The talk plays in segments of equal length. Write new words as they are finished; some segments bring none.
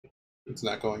It's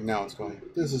not going. Now it's going.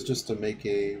 This is just to make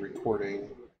a recording.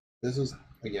 This is,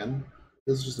 again,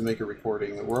 this is just to make a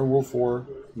recording. We're in World 4.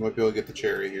 We might be able to get the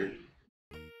cherry here.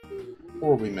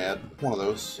 Or we'll be mad. One of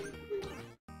those.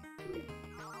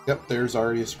 Yep, there's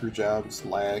already a screw job. It's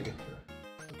lag.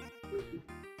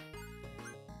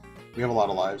 We have a lot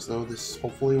of lives, though. This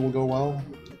hopefully will go well.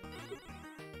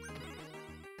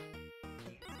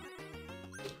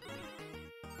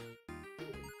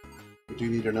 We do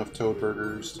need enough toad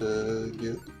burgers to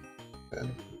get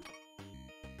fed.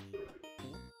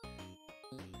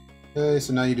 Okay,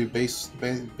 so now you do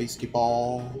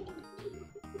basketball.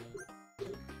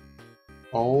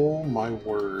 Oh my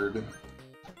word.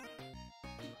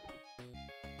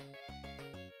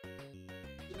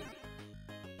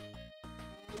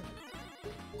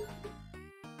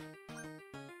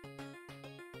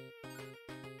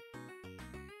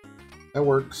 That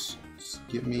works. Just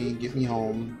get me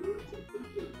home.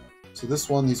 So this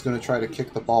one, he's going to try to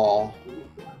kick the ball.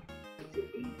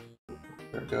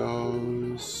 There it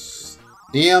goes.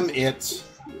 Damn it!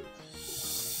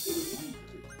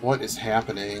 What is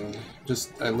happening?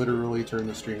 I literally turned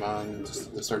the stream on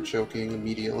just to start choking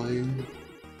immediately.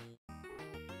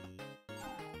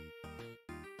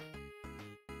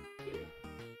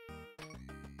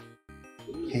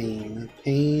 Pain.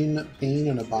 Pain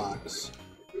in a box.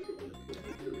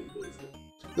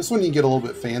 This one you get a little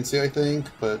bit fancy, I think,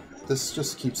 but this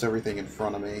just keeps everything in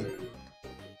front of me.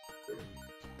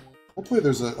 Hopefully I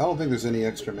don't think there's any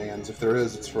extra mans. If there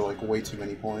is, it's for like way too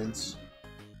many points.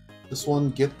 This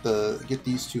one, get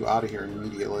these two out of here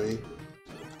immediately.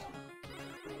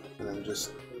 And then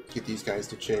just get these guys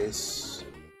to chase.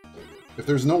 If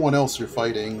there's no one else you're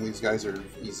fighting, these guys are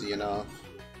easy enough.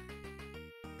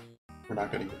 We're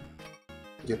not gonna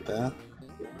get that.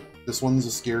 This one's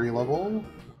a scary level.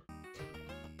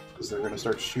 Because they're gonna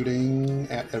start shooting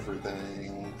at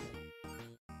everything.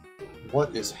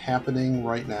 What is happening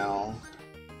right now?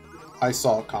 I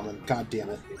saw it coming. God damn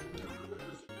it.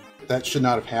 That should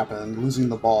not have happened. Losing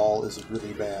the ball is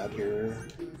really bad here.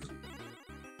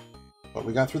 But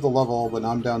we got through the level, but now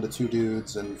I'm down to 2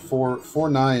 dudes, and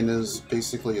 4-9 is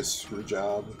basically a screw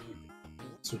job.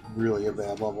 It's really a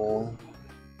bad level.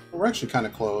 We're actually kind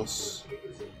of close.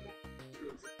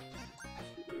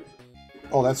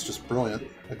 Oh, that's just brilliant.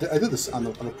 I did this on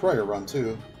the prior run,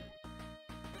 too.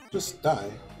 Just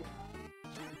die.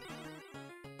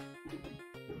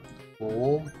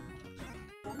 Cool.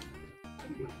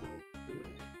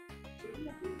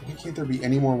 Why can't there be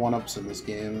any more 1-ups in this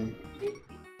game?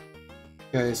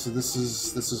 Okay, so this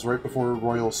is right before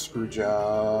Royal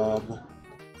Screwjob.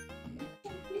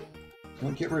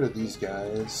 Don't get rid of these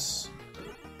guys.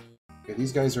 Okay,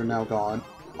 these guys are now gone.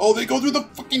 Oh, they go through the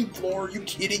fucking floor! Are you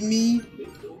kidding me?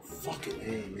 Fucking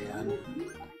A, man.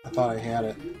 I thought I had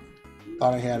it.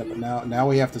 Thought I had it, but now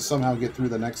we have to somehow get through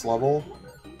the next level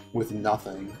with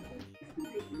nothing.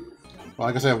 Well,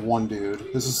 I guess I have 1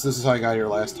 dude. This is how I got here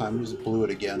last time. I just blew it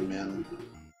again, man.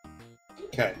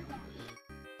 Okay.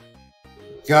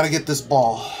 Gotta get this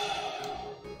ball.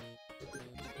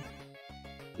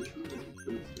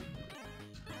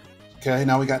 Okay,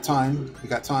 now we got time. We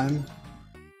got time.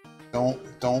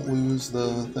 Don't lose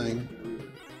the thing.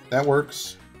 That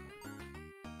works.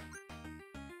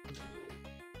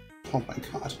 Oh my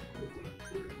god.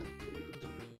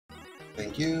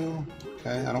 Thank you.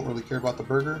 Okay, I don't really care about the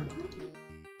burger.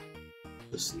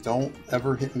 Just don't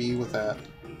ever hit me with that.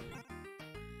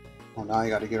 Oh, now I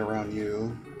gotta get around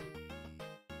you.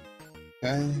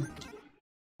 Okay.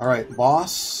 Alright,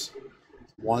 boss.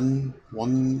 One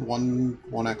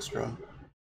extra.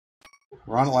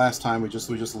 We're on it last time, we just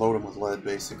load him with lead,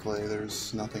 basically.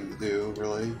 There's nothing to do,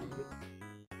 really.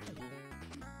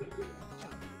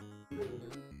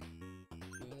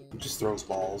 He just throws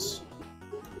balls.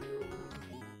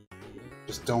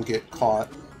 Just don't get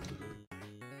caught.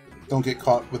 Don't get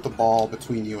caught with the ball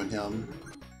between you and him.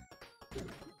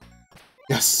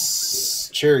 Yes!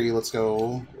 Cherry, let's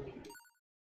go.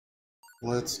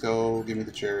 Let's go. Give me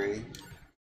the cherry.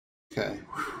 Okay.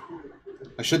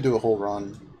 I should do a whole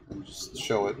run and just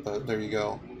show it, but there you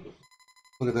go.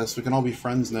 Look at this. We can all be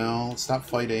friends now. Let's stop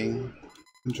fighting.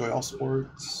 Enjoy all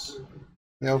sports.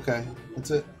 Yeah, okay.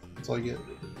 That's it. That's all you get.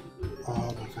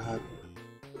 Oh my god.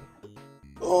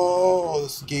 Oh,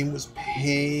 this game was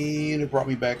pain. It brought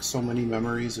me back so many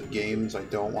memories of games I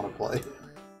don't want to play.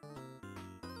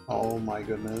 Oh my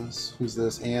goodness. Who's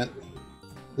this? Ant?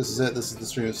 This is it. This is the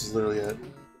stream. This is literally it.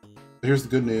 But here's the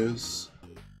good news.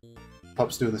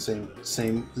 Pup's doing the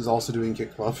same. He's also doing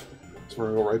Kick Club. So we're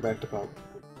gonna go right back to Pup.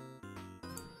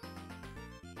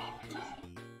 Oh my god.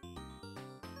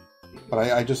 But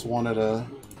I just wanted a...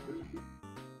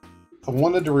 I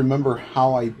wanted to remember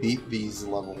how I beat these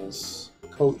levels.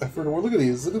 Look at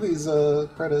these. Look at these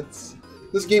credits.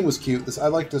 This game was cute. I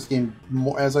like this game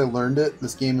more as I learned it.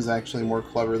 This game is actually more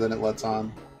clever than it lets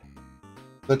on.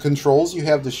 The controls you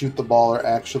have to shoot the ball are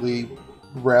actually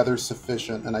rather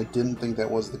sufficient, and I didn't think that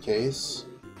was the case.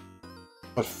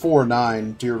 But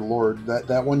 4-9, dear lord,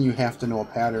 that one you have to know a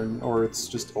pattern, or it's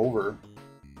just over.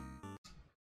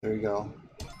 There you go.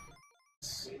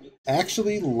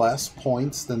 Actually, less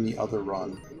points than the other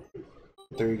run.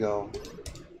 There you go.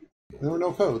 There were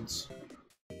no codes.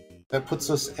 That puts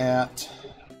us at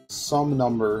some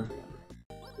number.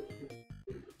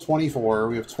 24.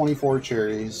 We have 24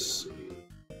 cherries.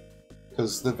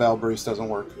 Because the Valve Brace doesn't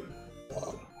work.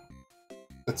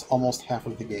 That's almost half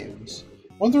of the games.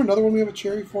 Wasn't there another one we have a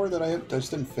cherry for that I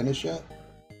just didn't finish yet?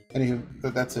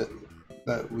 Anywho, that's it.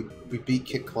 We beat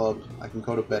Kit Club. I can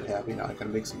go to bed happy now. I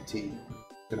can make some tea.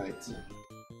 Good night.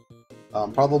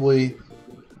 Probably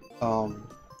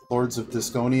Lords of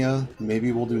Disconia.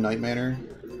 Maybe we'll do Night Manor.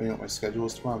 Depending on what my schedule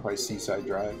is tomorrow. Probably Seaside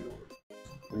Drive.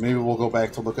 And maybe we'll go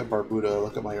back to look at Barbuda,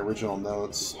 look at my original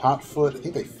notes. Hotfoot, I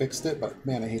think they fixed it, but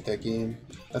man, I hate that game.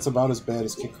 That's about as bad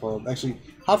as Kit Club. Actually,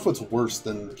 Hotfoot's worse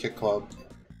than Kit Club.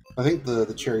 I think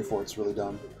the Cherry Fort's really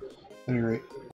dumb. At any rate.